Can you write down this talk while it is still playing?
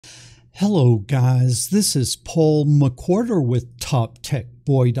Hello guys, this is Paul McWhorter with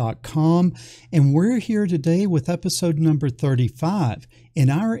TopTechBoy.com, and we're here today with episode number 35 in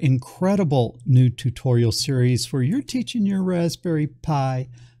our incredible new tutorial series where you're teaching your Raspberry Pi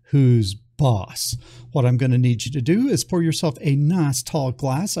who's boss. What I'm going to need you to do is pour yourself a nice tall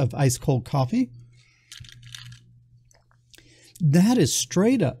glass of ice cold coffee. That is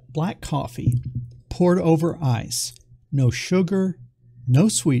straight up black coffee poured over ice. No sugar, no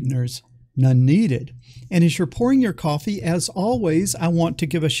sweeteners, none needed. And as you're pouring your coffee, as always, I want to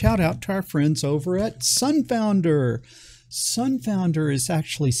give a shout out to our friends over at Sunfounder. Sunfounder is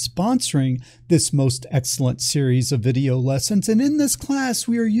actually sponsoring this most excellent series of video lessons. And in this class,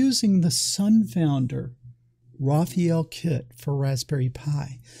 we are using the Sunfounder Raphael kit for Raspberry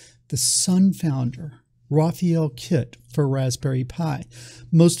Pi. The Sunfounder Raphael kit for Raspberry Pi.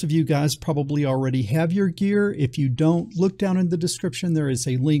 Most of you guys probably already have your gear. If you don't, look down in the description. There is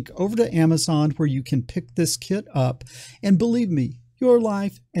a link over to Amazon where you can pick this kit up. And believe me, your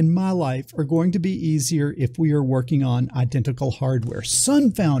life and my life are going to be easier if we are working on identical hardware.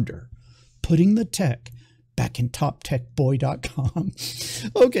 Sunfounder, putting the tech back in TopTechBoy.com.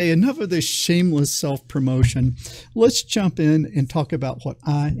 Okay, enough of this shameless self-promotion. Let's jump in and talk about what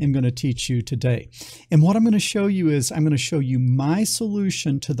I am going to teach you today. And what I'm going to show you is I'm going to show you my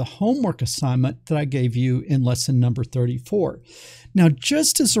solution to the homework assignment that I gave you in lesson number 34. Now,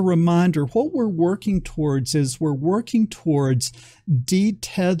 just as a reminder, what we're working towards is we're working towards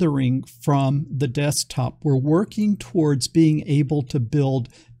detethering from the desktop. We're working towards being able to build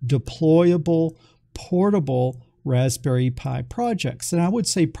deployable, portable Raspberry Pi projects. And I would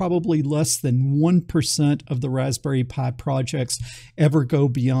say probably less than 1% of the Raspberry Pi projects ever go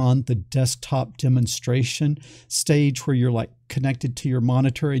beyond the desktop demonstration stage where you're like connected to your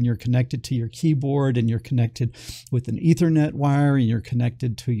monitor and you're connected to your keyboard and you're connected with an Ethernet wire and you're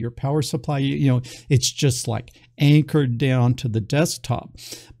connected to your power supply. You know, it's just like anchored down to the desktop.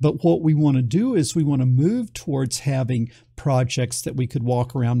 But what we want to do is we want to move towards having projects that we could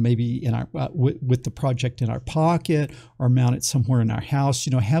walk around maybe in our with the project in our pocket or mount it somewhere in our house,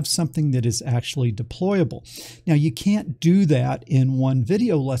 you know, have something that is actually deployable. Now, you can't do that in one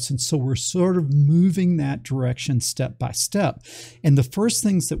video lesson, so we're sort of moving that direction step by step. And the first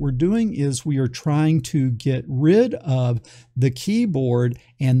things that we're doing is we are trying to get rid of the keyboard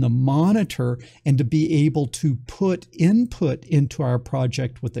and the monitor and to be able to put input into our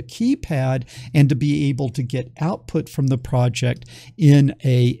project with a keypad and to be able to get output from the project in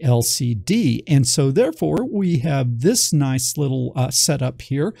a LCD. And so therefore we have this nice little setup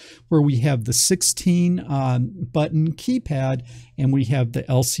here where we have the 16 button keypad and we have the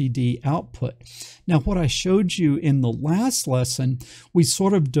LCD output. Now, what I showed you in the last lesson, we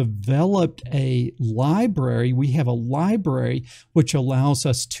sort of developed a library. We have a library which allows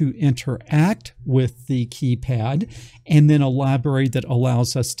us to interact with the keypad, and then a library that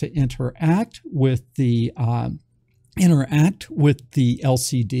allows us to interact with the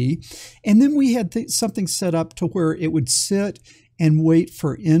LCD. And then we had something set up to where it would sit and wait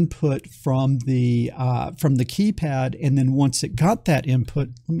for input from the keypad. And then once it got that input,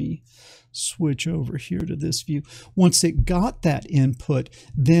 let me switch over here to this view. Once it got that input,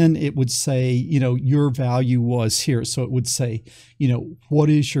 then it would say, you know, your value was here. So it would say, you know, what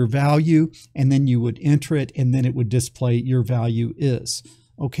is your value? And then you would enter it, and then it would display your value is.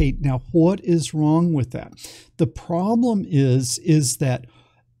 Okay, now what is wrong with that? The problem is that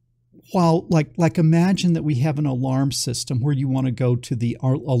while like imagine that we have an alarm system where you want to go to the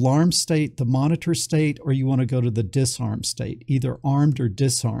alarm state, the monitor state, or you want to go to the disarm state, either armed or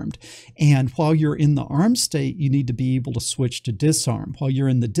disarmed. And while you're in the arm state, you need to be able to switch to disarm. While you're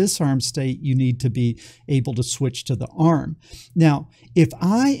in the disarm state, you need to be able to switch to the arm. Now, if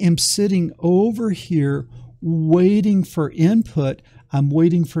I am sitting over here waiting for input, I'm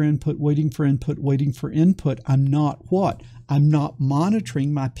waiting for input, waiting for input, waiting for input. I'm not what? I'm not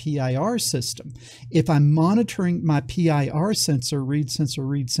monitoring my PIR system. If I'm monitoring my PIR sensor, read sensor,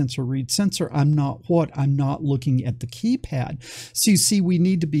 read sensor, read sensor, I'm not what? I'm not looking at the keypad. So you see, we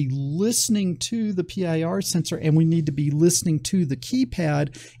need to be listening to the PIR sensor and we need to be listening to the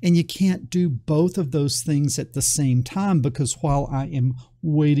keypad, and you can't do both of those things at the same time, because while I am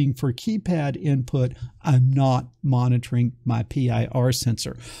waiting for keypad input, I'm not monitoring my PIR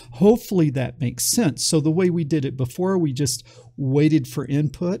sensor. Hopefully that makes sense. So the way we did it before, we just waited for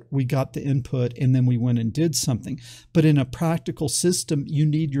input, we got the input, and then we went and did something. But in a practical system, you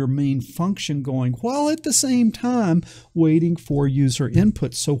need your main function going while at the same time waiting for user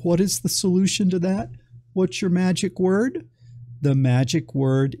input. So what is the solution to that? What's your magic word? The magic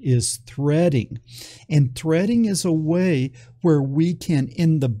word is threading. And threading is a way where we can,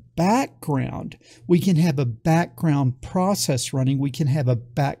 in the background, we can have a background process running. We can have a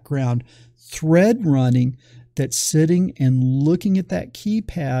background thread running that's sitting and looking at that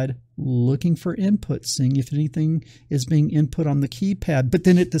keypad, looking for input, seeing if anything is being input on the keypad. But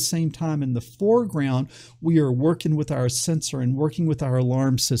then at the same time, in the foreground, we are working with our sensor and working with our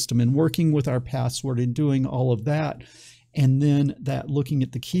alarm system and working with our password and doing all of that. And then that looking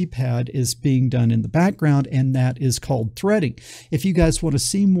at the keypad is being done in the background, and that is called threading. If you guys want to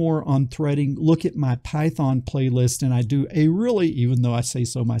see more on threading, look at my Python playlist, and I do a really, even though I say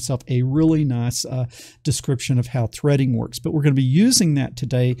so myself, a really nice description of how threading works. But we're going to be using that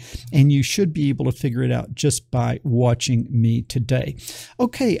today, and you should be able to figure it out just by watching me today.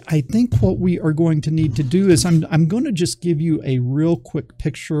 Okay, I think what we are going to need to do is I'm going to just give you a real quick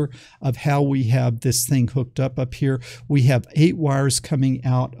picture of how we have this thing hooked up here. We have 8 wires coming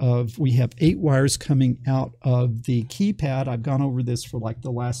out of the keypad. I've gone over this for like the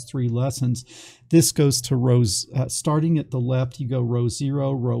last 3 lessons. This goes to rows, starting at the left, you go row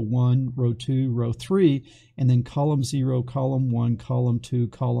 0, row 1, row 2, row 3, and then column 0, column 1, column 2,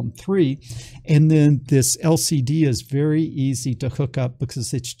 column 3. And then this LCD is very easy to hook up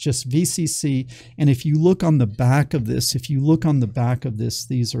because it's just VCC. And if you look on the back of this,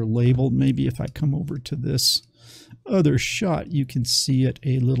 these are labeled. Maybe if I come over to this other shot, you can see it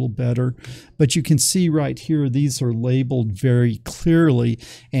a little better, but you can see right here these are labeled very clearly,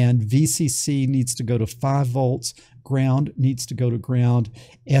 and VCC needs to go to 5 volts, ground needs to go to ground,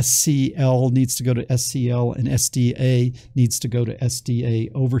 SCL needs to go to SCL, and SDA needs to go to SDA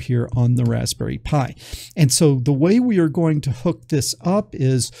over here on the Raspberry Pi. And so the way we are going to hook this up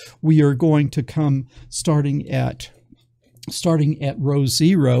is we are going to come starting at row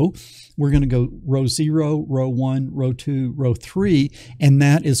 0. We're going to go row 0, row 1, row 2, row 3, and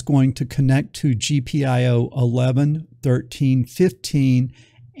that is going to connect to GPIO 11, 13, 15,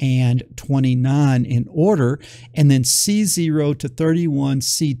 and 29 in order, and then C0 to 31,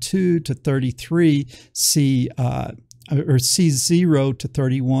 C2 to 33, or C0 to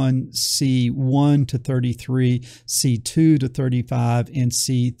 31, C1 to 33, C2 to 35, and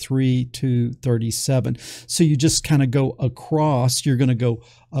C3 to 37. So you just kind of go across. You're going to go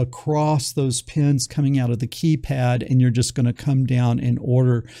across those pins coming out of the keypad, and you're just going to come down in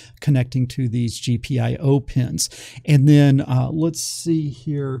order connecting to these GPIO pins. And then let's see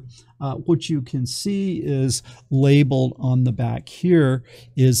here. What you can see is labeled on the back here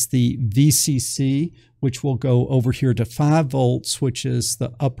is the VCC, which will go over here to 5 volts, which is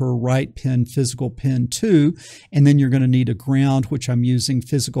the upper right pin, physical pin 2. And then you're going to need a ground, which I'm using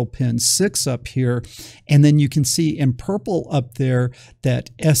physical pin 6 up here. And then you can see in purple up there that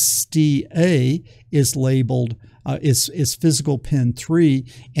SDA is labeled is physical pin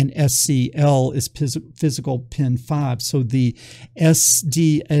 3, and SCL is physical pin 5. So the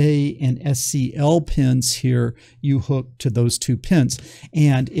SDA and SCL pins here, you hook to those 2 pins.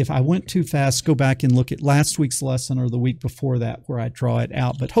 And if I went too fast, go back and look at last week's lesson or the week before that where I draw it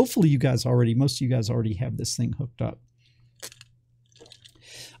out. But hopefully you guys most of you guys already have this thing hooked up.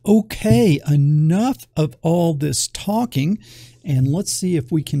 Okay, enough of all this talking, and let's see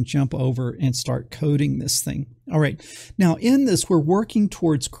if we can jump over and start coding this thing. All right, now in this, we're working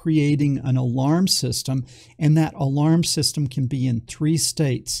towards creating an alarm system, and that alarm system can be in 3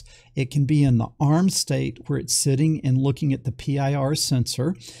 states. It can be in the arm state where it's sitting and looking at the PIR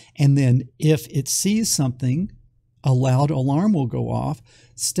sensor, and then if it sees something, a loud alarm will go off.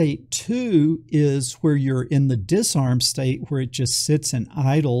 State 2 is where you're in the disarm state, where it just sits and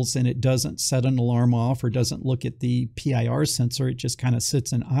idles and it doesn't set an alarm off or doesn't look at the PIR sensor. It just kind of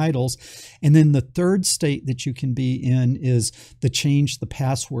sits and idles. And then the 3rd state that you can be in is the change the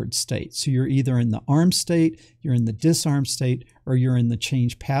password state. So you're either in the arm state, you're in the disarm state, or you're in the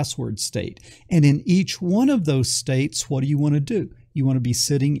change password state. And in each one of those states, what do you want to do? You want to be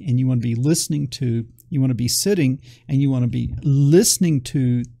sitting and you want to be listening to, you want to be sitting and you want to be listening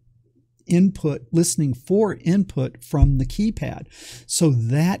to input, listening for input from the keypad. So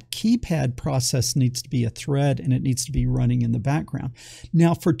that keypad process needs to be a thread and it needs to be running in the background.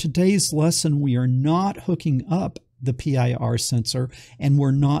 Now for today's lesson, we are not hooking up the PIR sensor and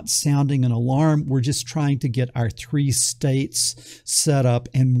we're not sounding an alarm. We're just trying to get our 3 states set up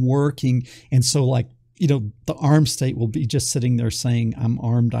and working. And so like the armed state will be just sitting there saying, I'm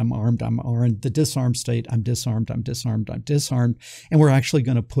armed, I'm armed, I'm armed. The disarmed state, I'm disarmed, I'm disarmed, I'm disarmed. And we're actually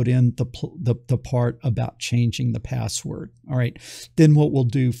going to put in the part about changing the password. All right. Then what we'll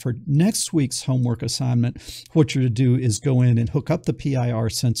do for next week's homework assignment, what you're to do is go in and hook up the PIR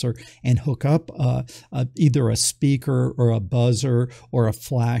sensor and hook up either a speaker or a buzzer or a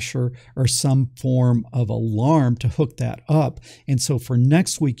flasher or some form of alarm to hook that up. And so for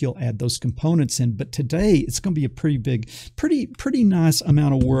next week, you'll add those components in. But today it's going to be a pretty big, pretty nice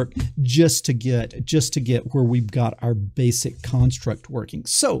amount of work just to get where we've got our basic construct working.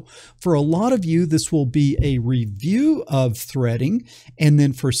 So for a lot of you, this will be a review of threading. And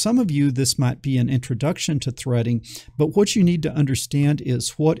then for some of you, this might be an introduction to threading. But what you need to understand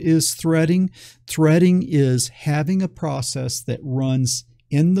is, what is threading? Threading is having a process that runs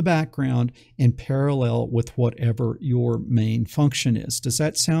in the background in parallel with whatever your main function is. Does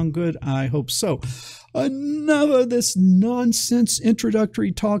that sound good? I hope so. Enough of this nonsense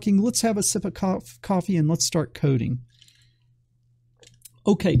introductory talking. Let's have a sip of coffee and let's start coding.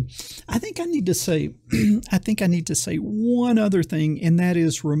 Okay, I think I need to say one other thing, and that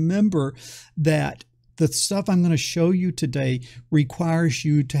is, remember that the stuff I'm going to show you today requires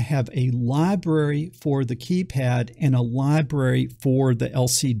you to have a library for the keypad and a library for the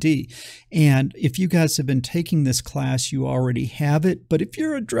LCD. And if you guys have been taking this class, you already have it. But if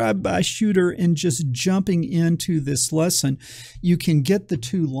you're a drive-by shooter and just jumping into this lesson, you can get the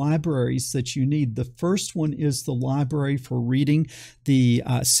two libraries that you need. The first one is the library for reading the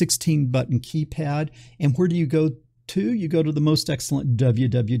 16-button keypad. And where do you go to? You go to the most excellent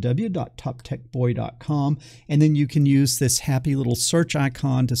www.toptechboy.com, and then you can use this happy little search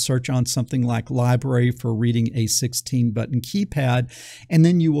icon to search on something like library for reading a 16-button keypad, and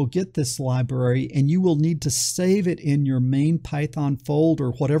then you will get this library, and you will need to save it in your main Python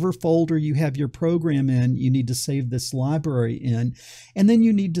folder. Whatever folder you have your program in, you need to save this library in, and then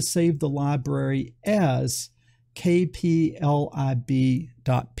you need to save the library as kplib.py.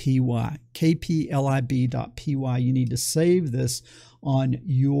 kplib.py. You need to save this on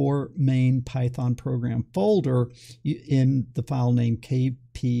your main Python program folder in the file name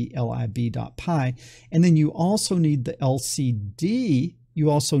kplib.py. And then you also need the LCD. You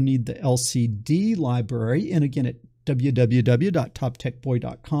also need the LCD library. And again, at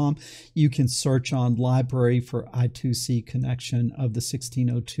www.toptechboy.com, you can search on library for I2C connection of the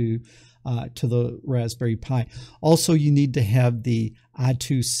 1602 to the Raspberry Pi. Also, you need to have the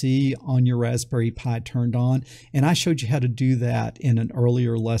I2C on your Raspberry Pi turned on, and I showed you how to do that in an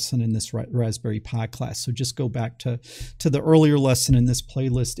earlier lesson in this Raspberry Pi class. So just go back to the earlier lesson in this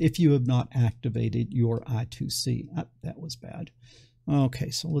playlist if you have not activated your I2C. That was bad.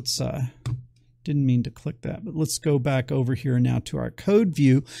 Okay, so let's didn't mean to click that, but let's go back over here now to our code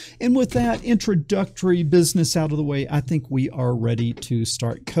view. And with that introductory business out of the way, I think we are ready to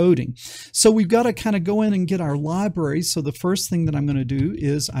start coding. So we've got to kind of go in and get our library. So the first thing that I'm going to do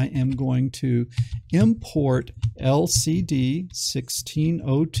is I am going to import LCD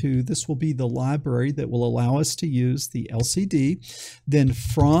 1602. This will be the library that will allow us to use the LCD. Then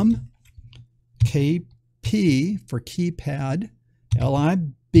from KP for keypad,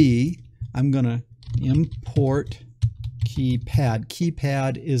 LIB, I'm going to import keypad.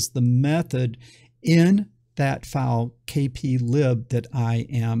 Keypad is the method in that file kplib that I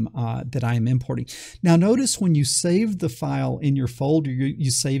am importing. Now notice when you save the file in your folder,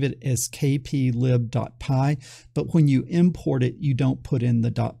 you save it as kplib.py, but when you import it, you don't put in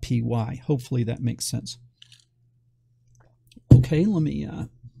the .py. Hopefully that makes sense. Okay, let me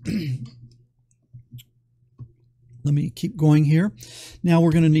keep going here. Now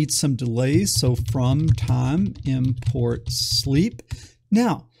we're going to need some delays. So from time import sleep.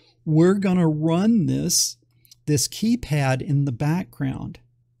 Now we're going to run this keypad in the background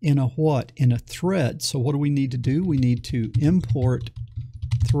in a what? In a thread. So what do we need to do? We need to import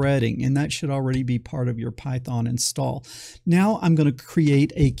threading, and that should already be part of your Python install. Now I'm going to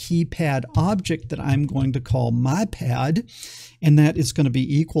create a keypad object that I'm going to call mypad, and that is going to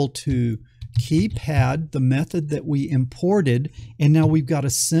be equal to keypad, the method that we imported, and now we've got to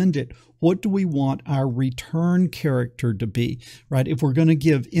send it. What do we want our return character to be, right? If we're going to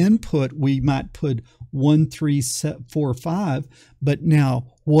give input, we might put 1345, but now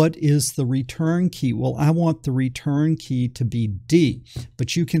what is the return key? Well, I want the return key to be D,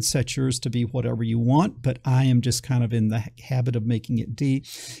 but you can set yours to be whatever you want, but I am just kind of in the habit of making it D.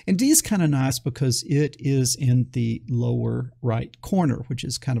 And D is kind of nice because it is in the lower right corner, which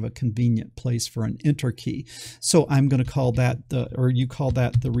is kind of a convenient place for an enter key. So I'm going to call that you call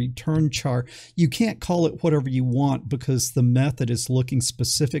that the return char. You can't call it whatever you want because the method is looking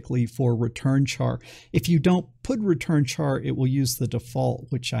specifically for return char. If you don't put return char, it will use the default,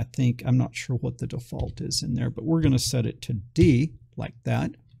 which I'm not sure what the default is in there, but we're going to set it to D like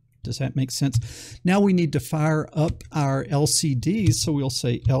that. Does that make sense? Now we need to fire up our LCD, so we'll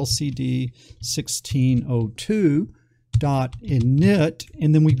say LCD 1602 dot init,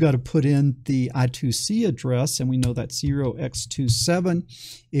 and then we've got to put in the I2C address, and we know that's 0x27.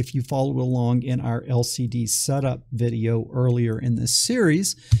 If you followed along in our LCD setup video earlier in this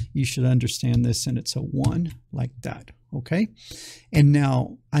series, you should understand this, and it's a 1 like that, okay? And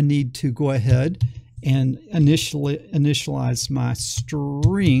now I need to go ahead and initialize my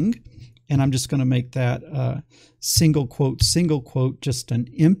string, and I'm just going to make that single quote, just an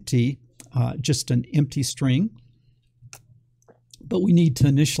empty string. But we need to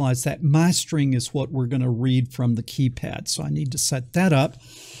initialize that. My string is what we're going to read from the keypad, so I need to set that up.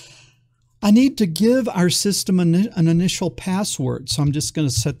 I need to give our system an initial password, so I'm just going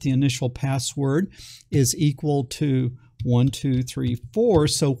to set the initial password is equal to 1, 2, 3, 4.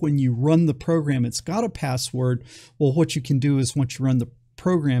 So when you run the program, it's got a password. Well, what you can do is once you run the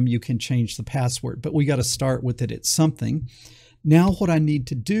program, you can change the password, but we got to start with it at something. Now what I need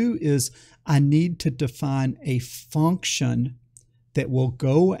to do is I need to define a function that will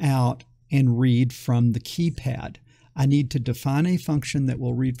go out and read from the keypad. I need to define a function that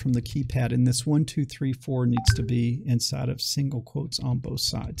will read from the keypad, and this 1, 2, 3, 4 needs to be inside of single quotes on both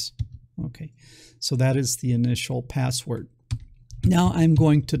sides. Okay, so that is the initial password. Now I'm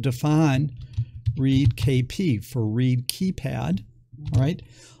going to define read KP for read keypad. All right,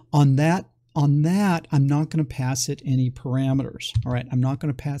 on that I'm not going to pass it any parameters. All right, I'm not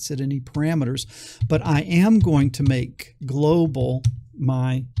going to pass it any parameters, but I am going to make global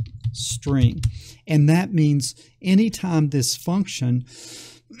my string, and that means anytime this function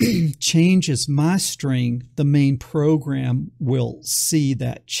changes my string, the main program will see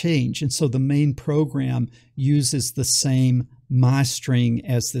that change. And so the main program uses the same my string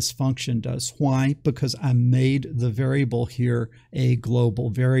as this function does. Why? Because I made the variable here a global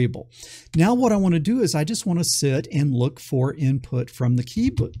variable. Now what I want to do is I just want to sit and look for input from the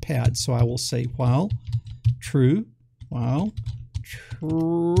keypad. So I will say while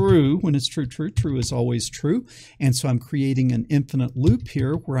true, when it's true, true is always true. And so I'm creating an infinite loop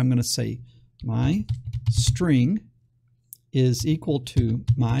here where I'm going to say my string is equal to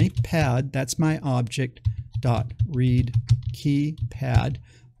my pad, that's my object, dot read keypad,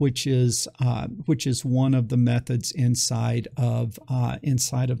 which is one of the methods inside of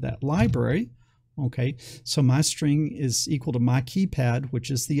that library. Okay, so my string is equal to my keypad, which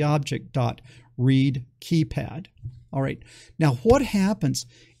is the object dot read keypad. All right, now what happens?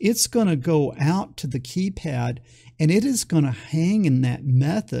 It's going to go out to the keypad, and it is going to hang in that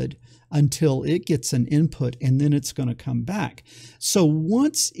method until it gets an input, and then it's going to come back. So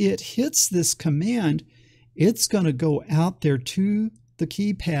once it hits this command, it's going to go out there to the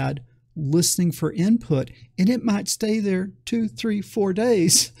keypad listening for input, and it might stay there 2, 3, 4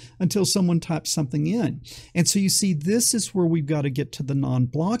 days until someone types something in. And so you see, this is where we've got to get to the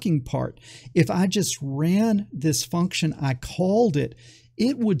non-blocking part. If I just ran this function, I called it,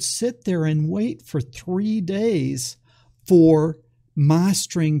 it would sit there and wait for 3 days for my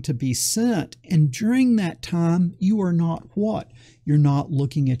string to be sent. And during that time, you are not what? You're not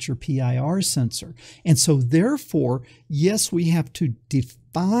looking at your PIR sensor. And so therefore, yes, we have to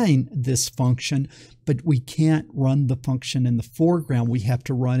define this function, but we can't run the function in the foreground. We have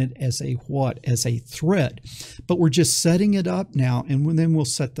to run it as a what? As a thread. But we're just setting it up now, and then we'll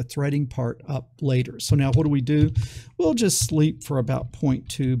set the threading part up later. So now what do? We'll just sleep for about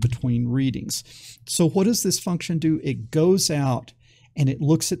 0.2 between readings. So what does this function do? It goes out and it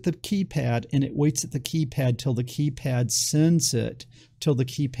looks at the keypad, and it waits at the keypad till the keypad sends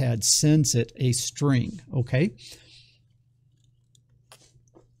it a string, okay?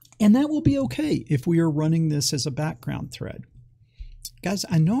 And that will be okay if we are running this as a background thread. Guys,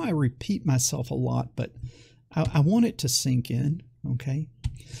 I know I repeat myself a lot, but I want it to sink in, okay?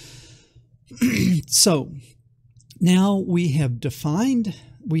 So now we have defined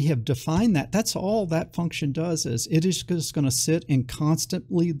that. That's all that function does, is it is just going to sit and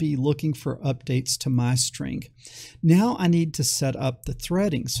constantly be looking for updates to my string. Now I need to set up the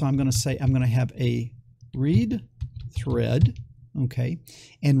threading. So I'm going to say I'm going to have a read thread, okay?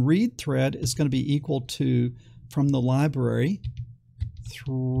 And read thread is going to be equal to, from the library,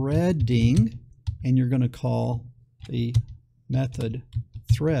 threading, and you're going to call the method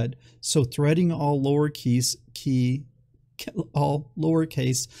thread. So threading all lowercase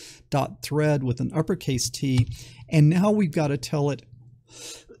dot thread with an uppercase T, and now we've got to tell it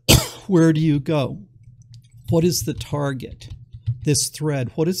where do you go? What is the target? this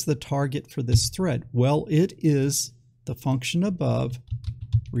thread. What is the target for this thread? Well, it is the function above,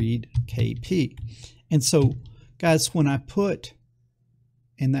 read KP. And so, guys, when I put,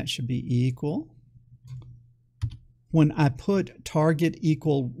 and that should be equal, when I put target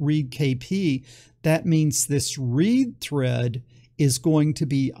equal read KP, that means this read thread is going to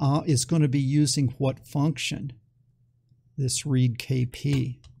be using what function? This read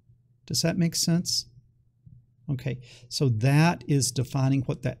KP. Does that make sense? Okay, so that is defining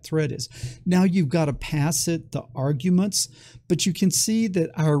what that thread is. Now you've got to pass it the arguments, but you can see that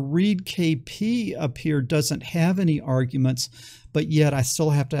our read KP up here doesn't have any arguments, but yet I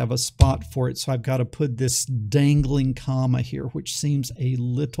still have to have a spot for it, so I've got to put this dangling comma here, which seems a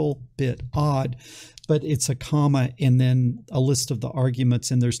little bit odd, but it's a comma and then a list of the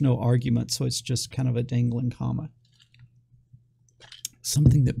arguments, and there's no argument, so it's just kind of a dangling comma.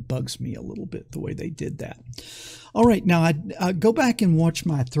 Something that bugs me a little bit, the way they did that. All right, now I go back and watch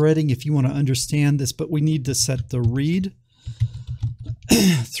my threading if you want to understand this, but we need to set the read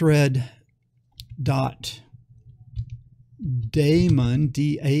thread dot daemon,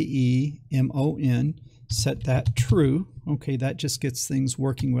 D-A-E-M-O-N, set that true. Okay, that just gets things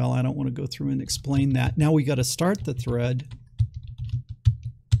working well. I don't want to go through and explain that. Now we got to start the thread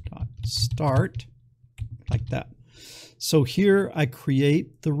dot start like that. So here I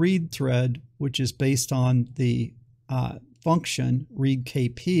create the read thread, which is based on the function read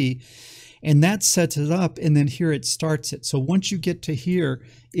KP, and that sets it up, and then here it starts it. So once you get to here,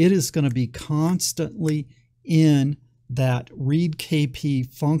 it is going to be constantly in that read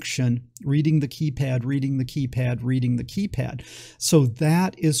KP function, reading the keypad, reading the keypad, reading the keypad. So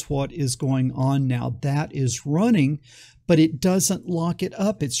that is what is going on now. That is running, but it doesn't lock it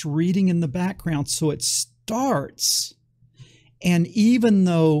up. It's reading in the background, so it starts. And even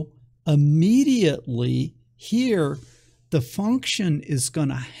though immediately here the function is going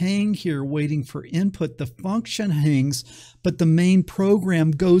to hang here waiting for input, the function hangs, but the main program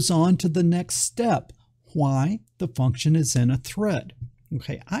goes on to the next step. Why? The function is in a thread.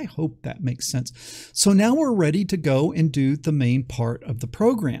 Okay, I hope that makes sense. So now we're ready to go and do the main part of the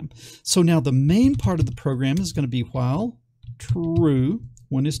program. So now the main part of the program is going to be while true.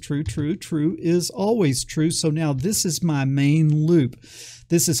 When is true, true, true is always true. So now this is my main loop.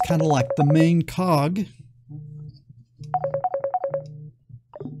 This is kind of like the main cog.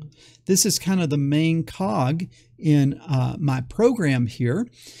 This is kind of the main cog in my program here.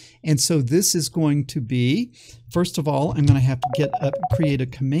 And so this is going to be, first of all, I'm going to have to create a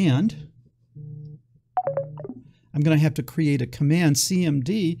command. I'm going to have to create a command,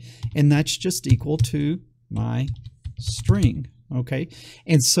 CMD, and that's just equal to my string. Okay,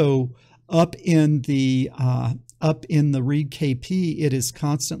 and so up in the read KP, it is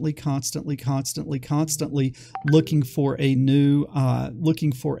constantly looking for a new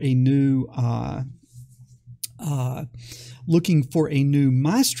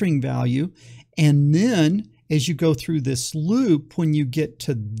myString value, and then as you go through this loop, when you get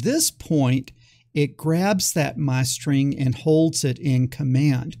to this point, it grabs that myString and holds it in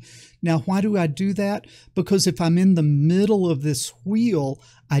command. Now, why do I do that? Because if I'm in the middle of this wheel,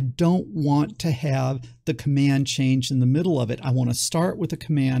 I don't want to have the command change in the middle of it. I want to start with a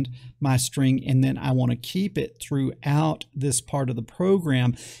command, myString, and then I want to keep it throughout this part of the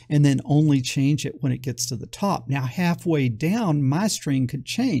program and then only change it when it gets to the top. Now, halfway down, myString could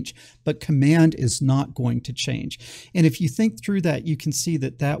change, but command is not going to change. And if you think through that, you can see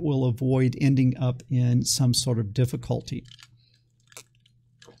that that will avoid ending up in some sort of difficulty.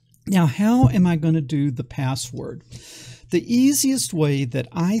 Now, how am I going to do the password? The easiest way that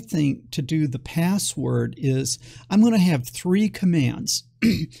I think to do the password is I'm going to have three commands.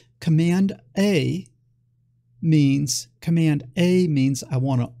 Command A means I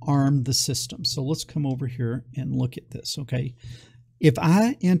want to arm the system. So let's come over here and look at this, okay? If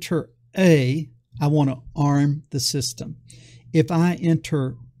I enter A, I want to arm the system. If I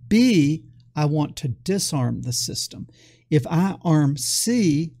enter B, I want to disarm the system. If I arm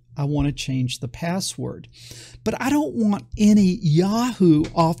C, I want to change the password. But I don't want any Yahoo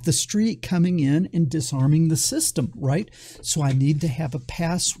off the street coming in and disarming the system, right? So I need to have a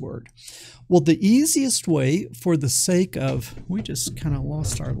password. Well, the easiest way, for the sake of, we just kind of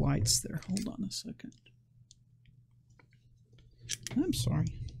lost our lights there. Hold on a second. I'm sorry.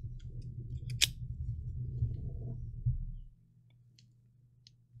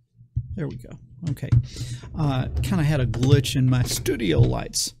 There we go. Okay. Kind of had a glitch in my studio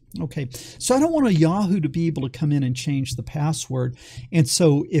lights. Okay, so I don't want a Yahoo to be able to come in and change the password. And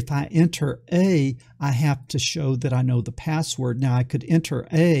so if I enter A, I have to show that I know the password. Now I could enter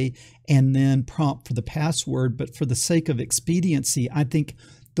A and then prompt for the password, but for the sake of expediency, I think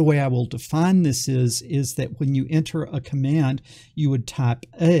the way I will define this is that when you enter a command, you would type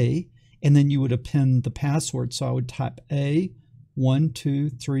A and then you would append the password. So I would type A, 1,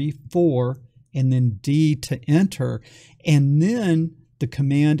 2, 3, 4, and then D to enter. And then the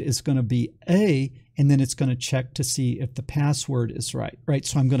command is going to be A, and then it's going to check to see if the password is right, right?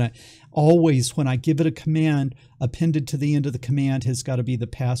 So I'm going to always, when I give it a command, appended to the end of the command has got to be the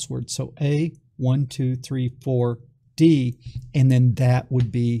password. So A, 1, 2, 3, 4, D, and then that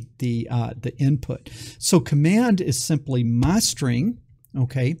would be the input. So command is simply my string,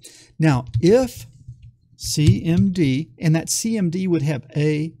 okay? Now, if CMD, and that CMD would have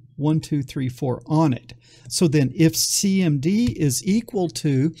A, 1, 2, 3, 4 on it. So then if CMD is equal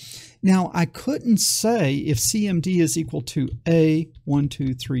to, now I couldn't say if CMD is equal to A, 1,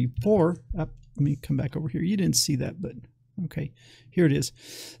 2, 3, 4. Let me come back over here. You didn't see that, but okay, here it is.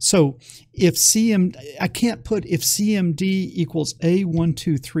 So if I can't put if CMD equals A, 1,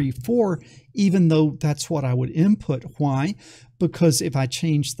 2, 3, 4, even though that's what I would input. Why? Because if I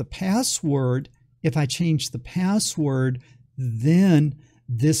change the password, then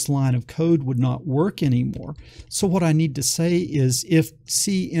this line of code would not work anymore. So what I need to say is if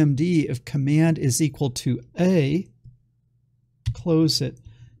CMD, if command is equal to A, close it,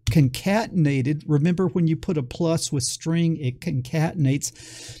 concatenated, remember when you put a plus with string, it concatenates,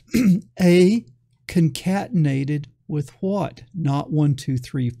 A concatenated with what? Not 1, 2,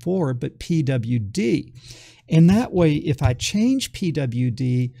 3, 4, but PWD. And that way, if I change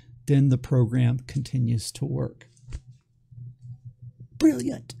PWD, then the program continues to work.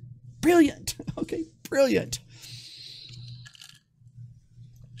 Brilliant, brilliant, okay, brilliant.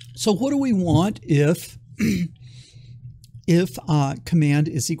 So what do we want if command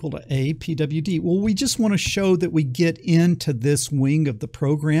is equal to A, PWD? Well, we just want to show that we get into this wing of the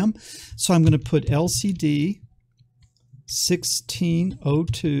program. So I'm going to put LCD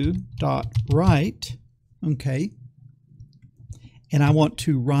 1602.write, okay, and I want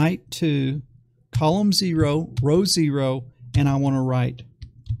to write to column 0, row 0, and I want to write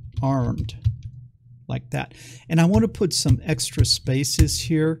armed like that. And I want to put some extra spaces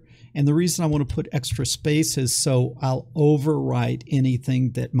here. And the reason I want to put extra spaces so I'll overwrite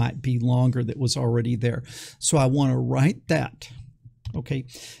anything that might be longer that was already there. So I want to write that. Okay.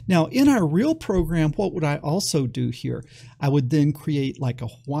 Now in our real program, what would I also do here? I would then create like a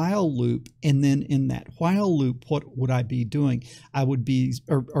while loop, and then in that while loop, what would I be doing? I would be,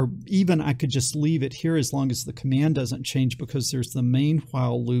 or even I could just leave it here as long as the command doesn't change, because there's the main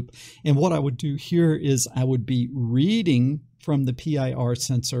while loop. And what I would do here is I would be reading from the PIR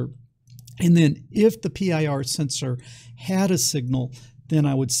sensor, and then if the PIR sensor had a signal, then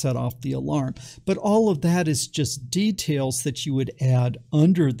I would set off the alarm. But all of that is just details that you would add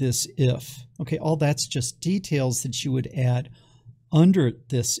under this if. Okay, all that's just details that you would add under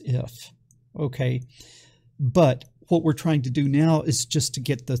this if. Okay, but what we're trying to do now is just to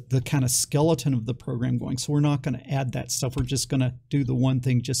get the kind of skeleton of the program going. So we're not going to add that stuff. We're just going to do the one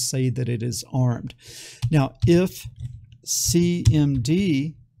thing, just say that it is armed. Now, if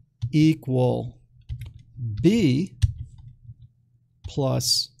CMD equal B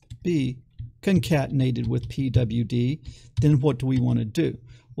plus B concatenated with PWD, then what do we want to do?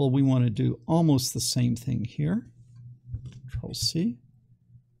 Well, we want to do almost the same thing here. Control C.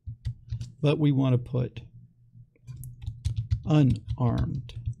 But we want to put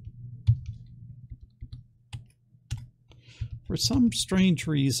unarmed. For some strange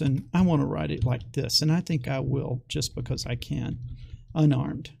reason, I want to write it like this, and I think I will just because I can.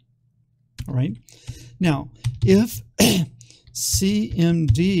 Unarmed. All right. Now, if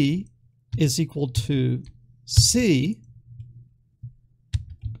CMD is equal to C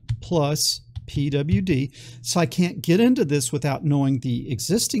plus PWD. So I can't get into this without knowing the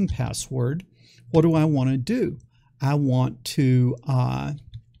existing password. What do I want to do? I want to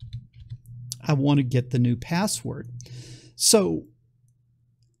get the new password. So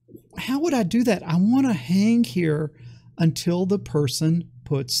how would I do that? I want to hang here until the person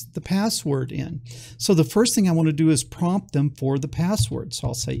puts the password in. So the first thing I want to do is prompt them for the password. So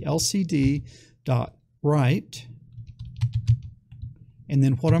I'll say lcd.write, and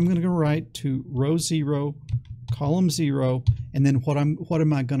then what I'm going to write to row 0, column 0, and then what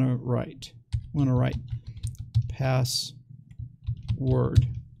am I going to write? I'm going to write password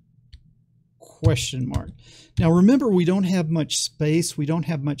question mark. Now remember, we don't have much space. We don't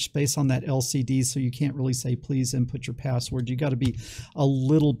have much space on that LCD, so you can't really say, please input your password. You got to be a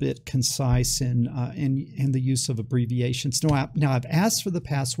little bit concise in the use of abbreviations. Now I've asked for the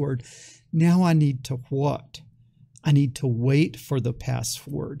password. Now I need to what? I need to wait for the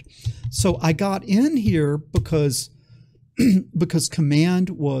password. So I got in here because command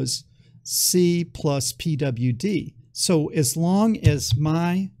was C plus PWD. So as long as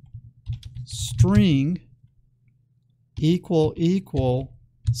my string equal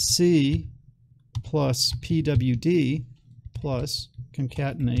C plus PWD plus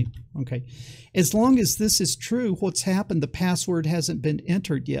concatenate, okay. As long as this is true, what's happened? The password hasn't been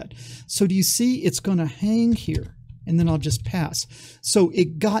entered yet. So do you see it's going to hang here? And then I'll just pass. So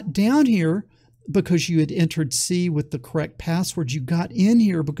it got down here because you had entered C with the correct password. You got in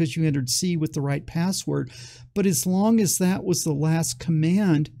here because you entered C with the right password. But as long as that was the last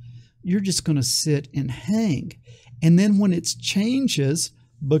command, you're just going to sit and hang. And then when it changes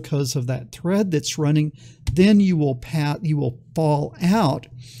because of that thread that's running, then you will fall out.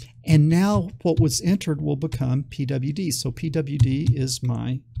 And now what was entered will become PWD. So PWD is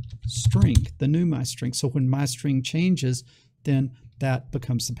my string, the new my string. So when my string changes, then that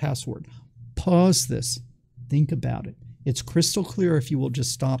becomes the password. Pause this. Think about it. It's crystal clear if you will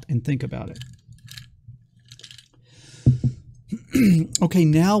just stop and think about it. Okay,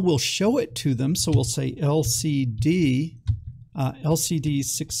 now we'll show it to them. So we'll say LCD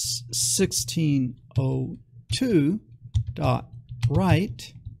 1602 dot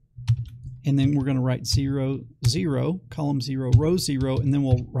write, and then we're going to write 0, 0, column 0, row 0, and then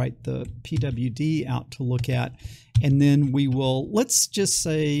we'll write the PWD out to look at. And then we will, let's just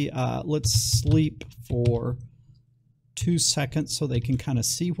say, let's sleep for 2 seconds so they can kind of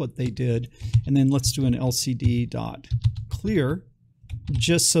see what they did. And then let's do an LCD dot clear,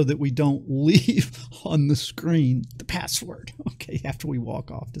 just so that we don't leave on the screen the password, okay, after we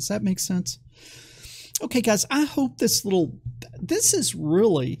walk off. Does that make sense? Okay, guys, I hope this is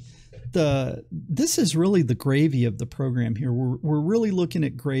really the gravy of the program here. We're really looking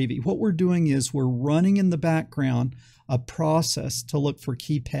at gravy. What we're doing is we're running in the background a process to look for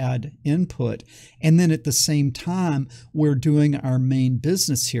keypad input, and then at the same time we're doing our main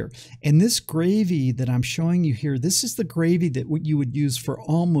business here. And this gravy that I'm showing you here, this is the gravy that you would use for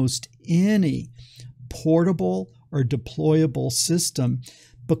almost any portable or deployable system,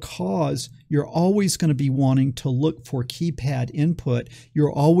 because you're always going to be wanting to look for keypad input.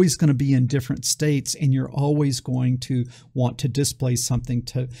 You're always going to be in different states, and you're always going to want to display something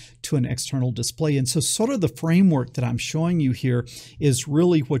to an external display. And so sort of the framework that I'm showing you here is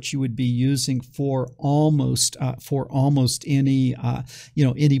really what you would be using for almost any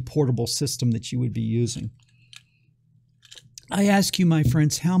any portable system that you would be using. I ask you, my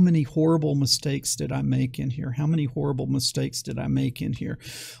friends, how many horrible mistakes did I make in here? How many horrible mistakes did I make in here?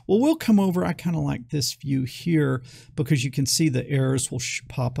 Well, we'll come over. I kind of like this view here because you can see the errors will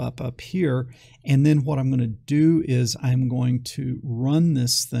pop up here. And then what I'm going to do is I'm going to run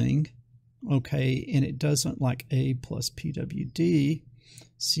this thing, okay, and it doesn't like A plus PWD,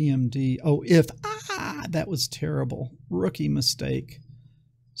 CMD. Oh, if, that was terrible. Rookie mistake.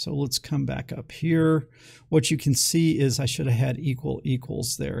 So let's come back up here. What you can see is I should have had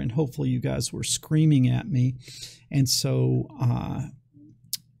equals there, and hopefully you guys were screaming at me. And so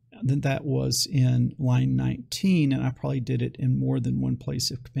then that was in line 19, and I probably did it in more than one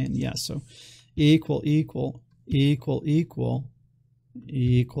place of command. Yeah, so equal.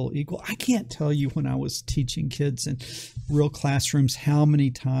 I can't tell you when I was teaching kids in real classrooms how many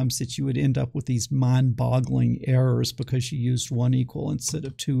times that you would end up with these mind-boggling errors because you used 1 equal instead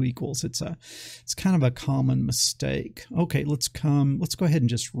of 2 equals. It's kind of a common mistake. Okay, let's go ahead and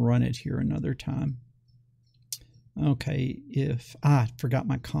just run it here another time. Okay, if I forgot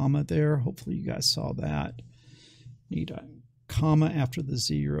my comma there, hopefully you guys saw that. Need a comma after the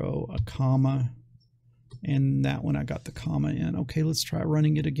 0, a comma. And that one I got the comma in. Okay, let's try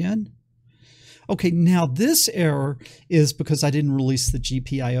running it again. Okay, now this error is because I didn't release the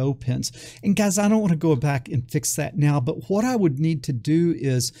GPIO pins. And guys, I don't want to go back and fix that now, but what I would need to do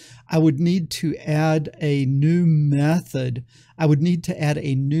is I would need to add a new method. I would need to add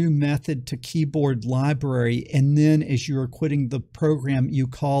a new method to keyboard library, and then as you're quitting the program, you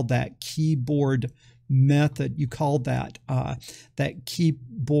call that keyboard method. You call that that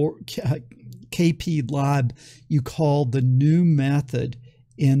keyboard KP lib, you call the new method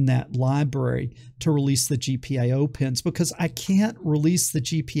in that library to release the GPIO pins, because I can't release the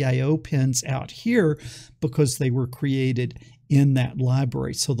GPIO pins out here because they were created in that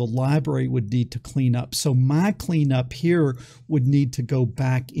library. So the library would need to clean up. So my cleanup here would need to go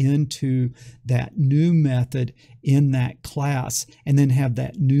back into that new method in that class and then have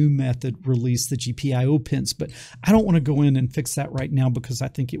that new method release the GPIO pins. But I don't want to go in and fix that right now because I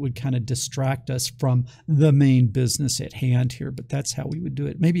think it would kind of distract us from the main business at hand here. But that's how we would do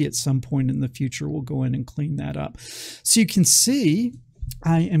it. Maybe at some point in the future we'll go in and clean that up. So you can see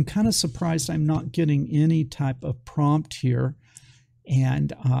I am kind of surprised I'm not getting any type of prompt here.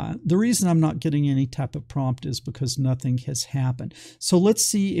 And the reason I'm not getting any type of prompt is because nothing has happened. So let's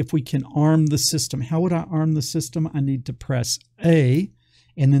see if we can arm the system. How would I arm the system? I need to press A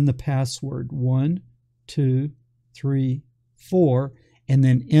and then the password 1, 2, 3, 4, and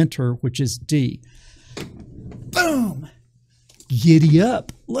then enter, which is D. Boom! Giddy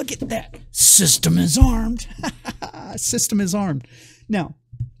up. Look at that. System is armed. System is armed. Now,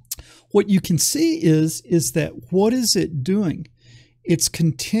 what you can see is that what is it doing? It's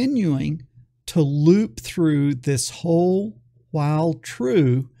continuing to loop through this whole while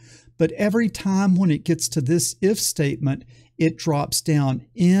true, but every time when it gets to this if statement, it drops down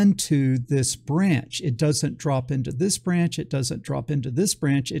into this branch. It doesn't drop into this branch. It doesn't drop into this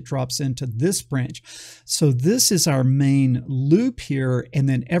branch. It drops into this branch. So this is our main loop here. And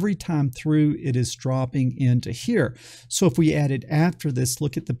then every time through, it is dropping into here. So if we added after this,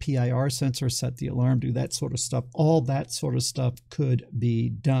 look at the PIR sensor, set the alarm, do that sort of stuff. All that sort of stuff could be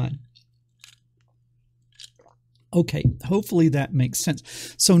done. Okay, hopefully that makes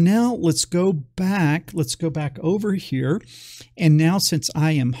sense. So now let's go back over here. And now since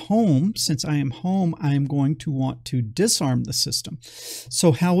I am home, I am going to want to disarm the system.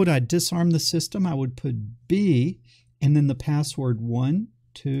 So how would I disarm the system? I would put B and then the password 1,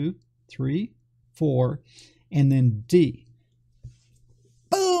 2, 3, 4, and then D.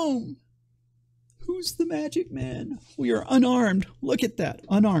 Boom! Who's the magic man? We are unarmed. Look at that,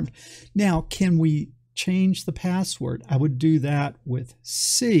 unarmed. Now, can we change the password? I would do that with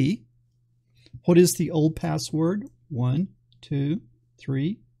C. What is the old password? 1, 2,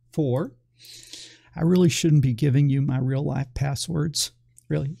 3, 4. I really shouldn't be giving you my real life passwords.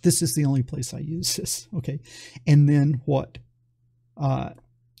 Really, this is the only place I use this. Okay, and then what? How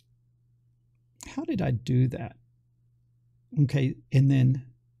did I do that? Okay, and then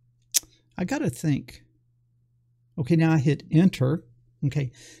I got to think. Okay, now I hit enter.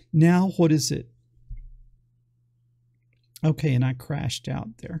 Okay, now what is it? Okay, and I crashed out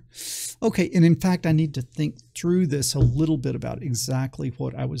there. Okay, and in fact, I need to think through this a little bit about exactly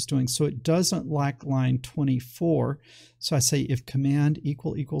what I was doing. So it doesn't like line 24. So I say if command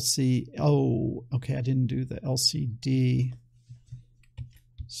equal C. Oh, okay, I didn't do the LCD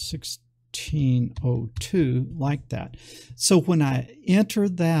 1602 like that. So when I enter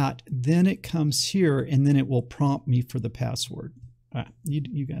that, then it comes here, and then it will prompt me for the password.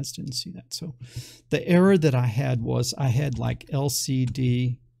 You guys didn't see that. So the error that I had was I had like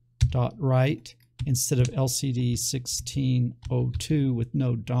LCD.write instead of LCD 1602 with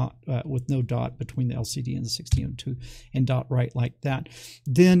no dot between the LCD and the 1602 and .write like that.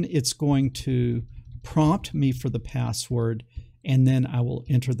 Then it's going to prompt me for the password, and then I will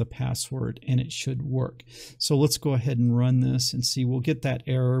enter the password and it should work. So let's go ahead and run this and see. We'll get that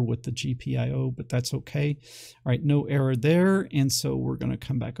error with the GPIO, but that's okay. All right, no error there. And so we're going to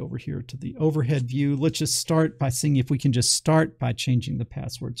come back over here to the overhead view. Let's just start by seeing if we can just start by changing the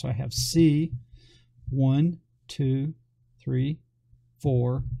password. So I have C, 1, 2, 3,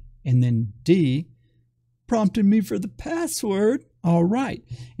 4, and then D prompted me for the password. All right.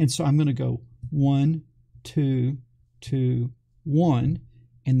 And so I'm going to go 1, 2, 2, 1,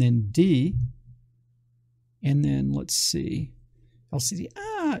 and then D, and then let's see, LCD.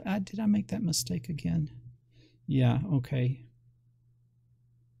 Did I make that mistake again? Yeah, okay.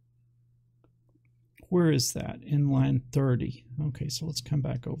 Where is that? In line 30. Okay, so let's come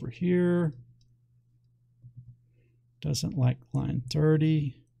back over here. Doesn't like line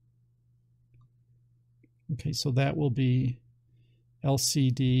 30. Okay, so that will be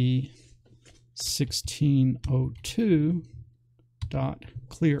LCD 1602 dot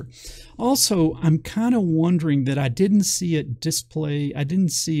clear. Also, I'm kind of wondering that I didn't see it display. I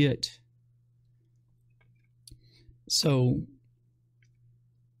didn't see it. So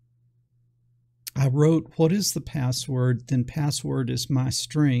I wrote, what is the password? Then password is my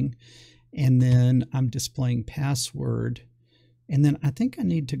string. And then I'm displaying password. And then I think I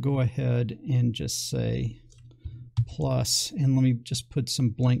need to go ahead and just say plus, and let me just put some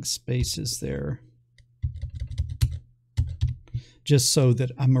blank spaces there, just so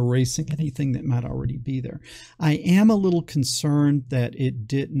that I'm erasing anything that might already be there. I am a little concerned that it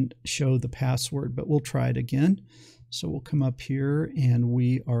didn't show the password, but we'll try it again. So we'll come up here and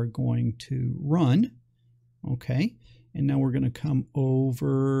we are going to run. Okay. And now we're going to come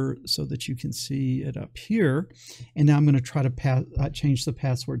over so that you can see it up here. And now I'm going to try to change the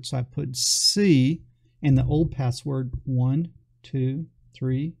password. So I put C and the old password 1, 2,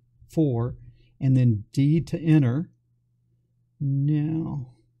 3, 4, and then D to enter.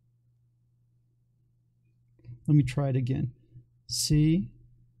 Now, let me try it again. C,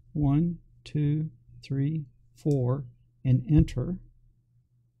 1, 2, 3, 4, and enter.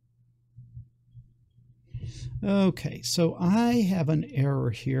 Okay, so I have an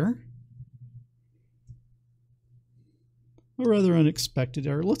error here. A rather unexpected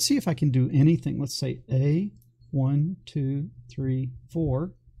error. Let's see if I can do anything. Let's say A, 1, 2, 3,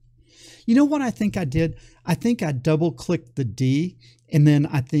 4. You know what I think I did? I think I double-clicked the D, and then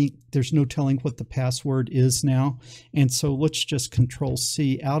I think there's no telling what the password is now. And so let's just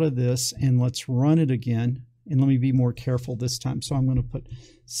Control-C out of this, and let's run it again. And let me be more careful this time. So I'm going to put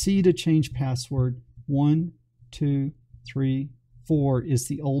C to change password. 1, 2, 3, 4 is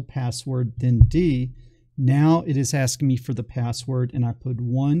the old password, then D. Now it is asking me for the password, and I put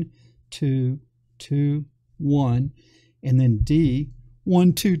 1, 2, 2, 1, and then D.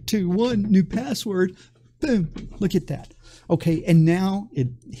 1, 2, 2, 1, new password. Boom. Look at that. Okay, and now it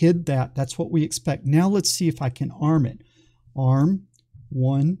hid that. That's what we expect. Now let's see if I can arm it. Arm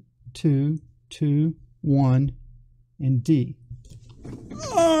 1, 2, 2, 1, and D.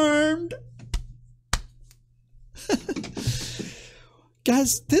 Armed.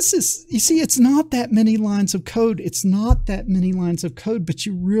 Guys, this is, you see, it's not that many lines of code. It's not that many lines of code, but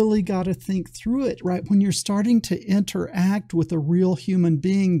you really got to think through it, right? When you're starting to interact with a real human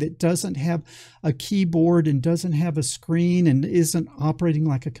being that doesn't have a keyboard and doesn't have a screen and isn't operating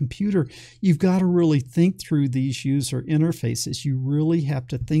like a computer, you've got to really think through these user interfaces. You really have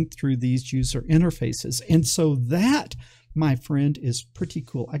to think through these user interfaces. And so that, my friend, is pretty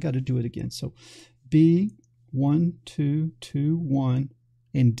cool. I got to do it again. So B, 1, 2, 2, 1,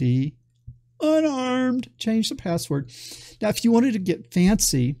 and D, unarmed. Change the password. Now, if you wanted to get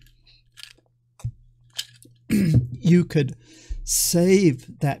fancy, you could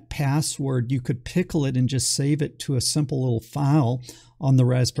save that password. You could pickle it and just save it to a simple little file on the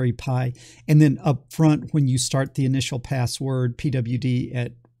Raspberry Pi. And then up front, when you start the initial password, PWD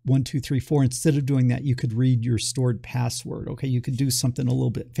at 1, 2, 3, 4, instead of doing that, you could read your stored password. Okay, you could do something a little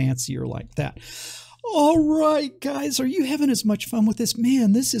bit fancier like that. All right, guys, are you having as much fun with this?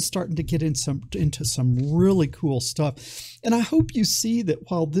 Man, this is starting to get into some really cool stuff. And I hope you see that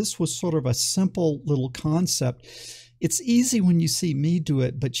while this was sort of a simple little concept, it's easy when you see me do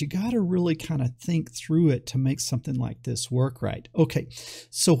it, but you got to really kind of think through it to make something like this work right. Okay,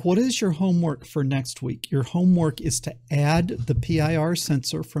 so what is your homework for next week? Your homework is to add the PIR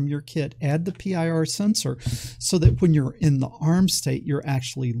sensor from your kit. Add the PIR sensor so that when you're in the ARM state, you're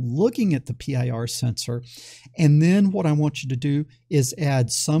actually looking at the PIR sensor. And then what I want you to do is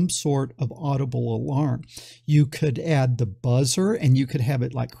add some sort of audible alarm. You could add the buzzer, and you could have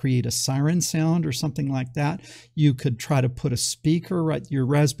it like create a siren sound or something like that. You could try to put a speaker, right? Your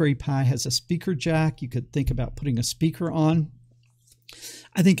Raspberry Pi has a speaker jack. You could think about putting a speaker on.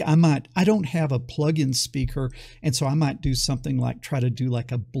 I think I don't have a plug-in speaker, and so I might do something like try to do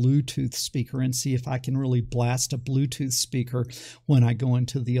like a Bluetooth speaker and see if I can really blast a Bluetooth speaker when I go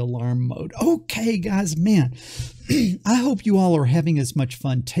into the alarm mode. Okay, guys, man, I hope you all are having as much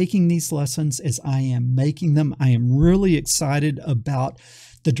fun taking these lessons as I am making them. I am really excited about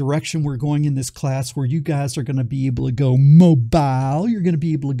the direction we're going in this class, where you guys are going to be able to go mobile. You're going to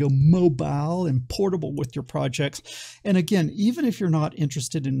be able to go mobile and portable with your projects. And again, even if you're not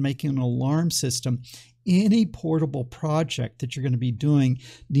interested in making an alarm system, any portable project that you're going to be doing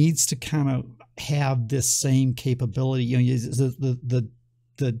needs to kind of have this same capability. You know,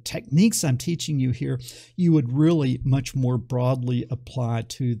 the techniques I'm teaching you here, you would really much more broadly apply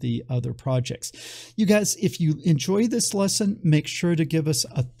to the other projects. You guys, if you enjoy this lesson, make sure to give us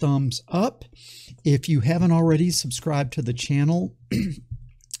a thumbs up. If you haven't already, subscribe to the channel.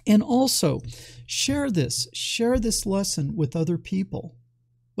 And also, share this lesson with other people,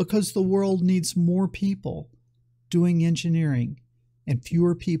 because the world needs more people doing engineering and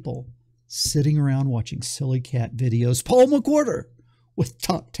fewer people sitting around watching silly cat videos. Paul McWhorter with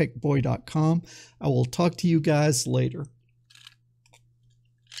TalkTechBoy.com. I will talk to you guys later.